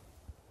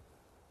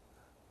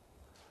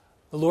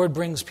 The Lord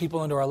brings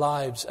people into our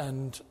lives,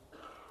 and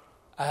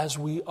as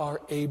we are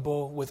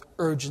able, with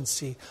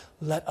urgency,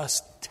 let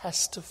us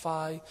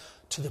testify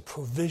to the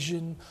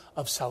provision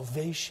of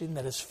salvation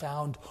that is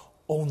found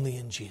only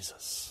in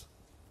Jesus.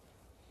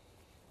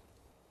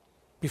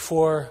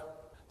 Before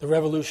the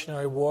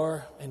Revolutionary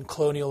War in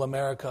colonial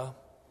America,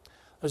 there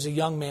was a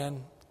young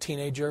man,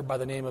 teenager, by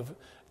the name of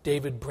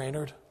David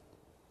Brainerd,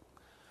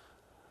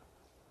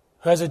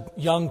 who as a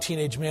young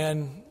teenage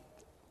man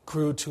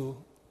grew to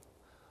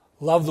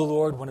love the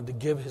Lord, wanted to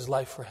give his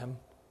life for him,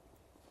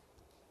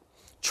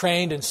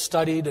 trained and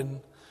studied,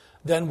 and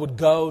then would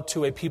go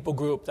to a people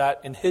group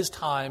that in his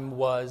time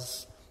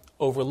was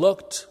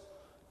overlooked,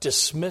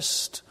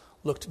 dismissed,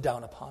 looked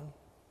down upon.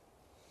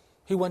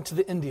 He went to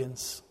the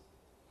Indians,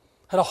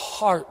 had a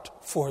heart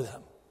for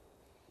them,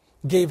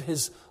 gave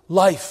his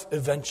life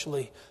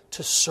eventually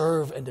to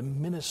serve and to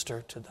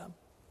minister to them.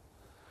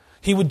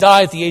 He would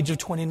die at the age of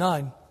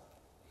 29.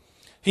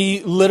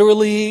 He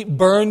literally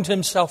burned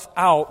himself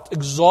out,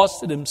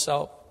 exhausted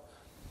himself.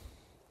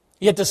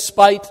 Yet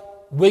despite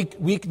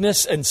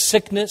weakness and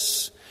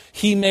sickness,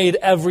 he made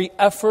every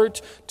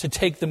effort to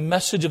take the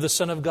message of the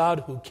Son of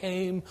God who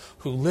came,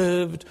 who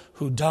lived,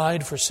 who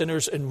died for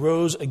sinners, and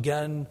rose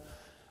again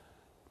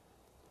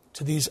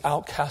to these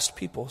outcast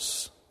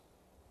peoples.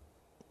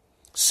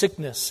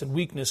 Sickness and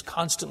weakness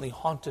constantly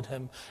haunted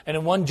him. And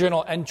in one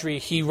journal entry,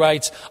 he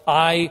writes,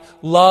 I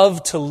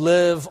love to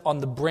live on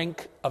the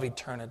brink of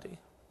eternity.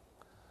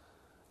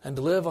 And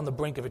to live on the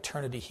brink of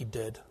eternity, he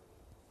did.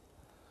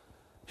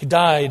 He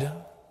died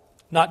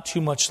not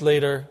too much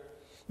later,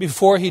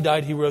 before he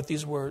died, he wrote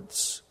these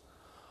words,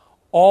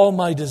 all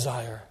my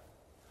desire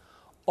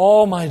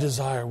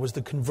was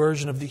the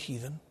conversion of the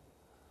heathen.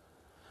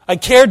 I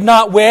cared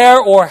not where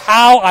or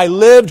how I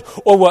lived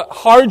or what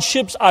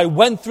hardships I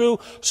went through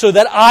so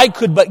that I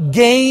could but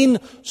gain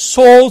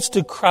souls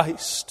to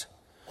Christ.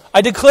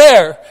 I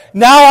declare,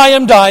 now I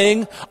am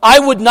dying, I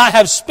would not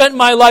have spent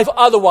my life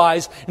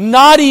otherwise,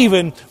 not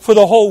even for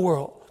the whole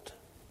world.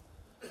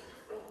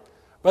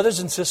 Brothers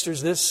and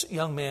sisters, this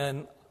young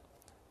man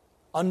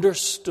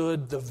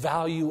understood the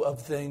value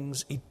of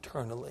things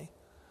eternally,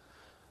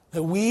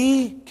 that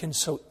we can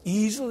so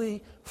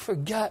easily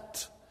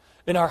forget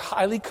in our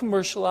highly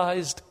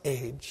commercialized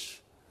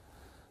age.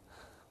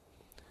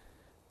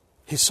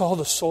 He saw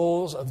the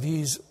souls of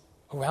these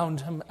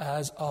around him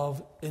as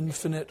of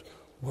infinite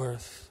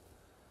worth.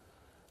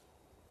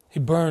 He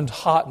burned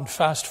hot and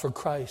fast for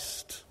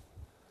Christ,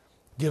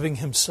 giving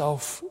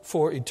himself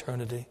for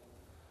eternity.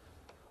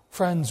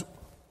 Friends,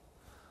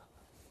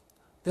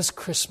 this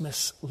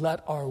Christmas,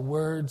 let our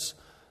words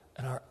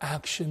and our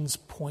actions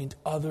point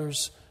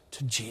others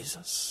to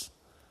Jesus.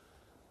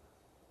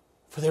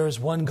 For there is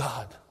one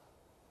God.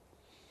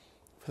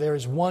 For there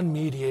is one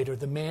mediator,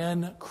 the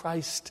man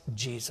Christ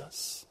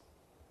Jesus.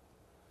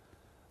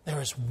 There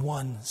is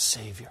one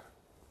Savior.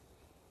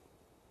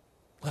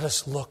 Let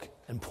us look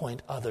and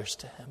point others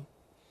to him.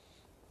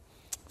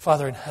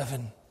 Father in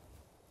heaven,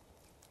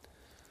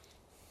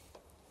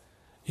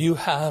 you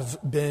have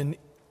been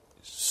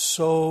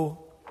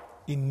so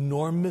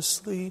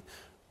enormously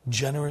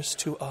generous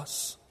to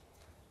us.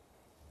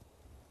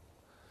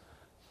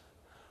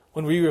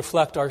 When we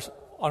reflect on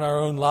our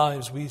own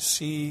lives, we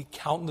see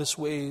countless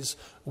ways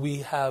we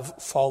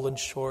have fallen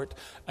short.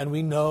 And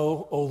we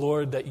know, O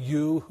Lord, that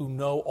you who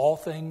know all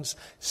things,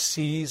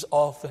 sees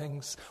all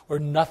things, where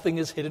nothing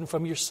is hidden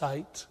from your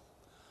sight.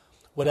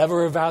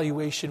 Whatever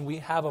evaluation we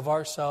have of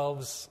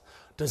ourselves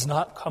does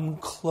not come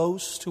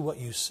close to what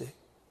you see.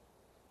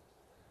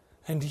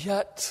 And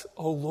yet,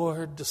 O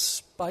Lord,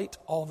 despite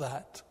all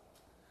that,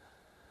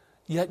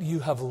 yet you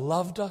have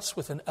loved us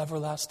with an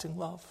everlasting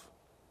love.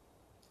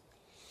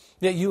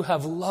 Yet you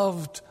have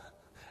loved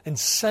and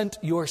sent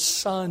your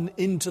Son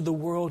into the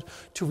world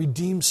to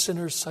redeem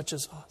sinners such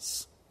as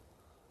us.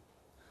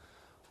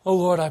 Oh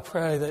Lord, I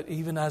pray that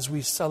even as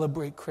we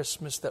celebrate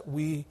Christmas, that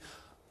we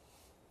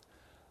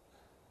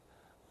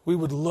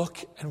would look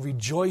and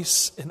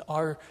rejoice in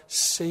our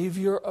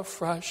Savior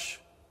afresh.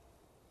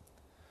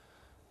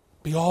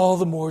 Be all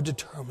the more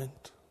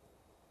determined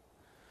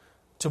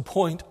to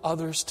point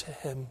others to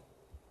him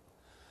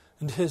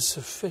and his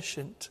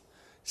sufficient,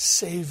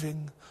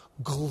 saving,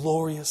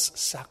 glorious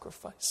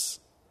sacrifice.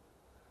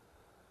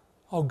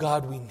 Oh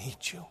God, we need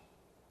you.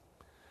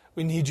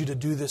 We need you to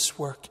do this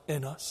work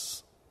in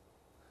us.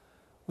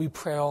 We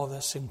pray all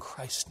this in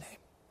Christ's name.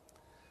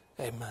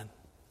 Amen.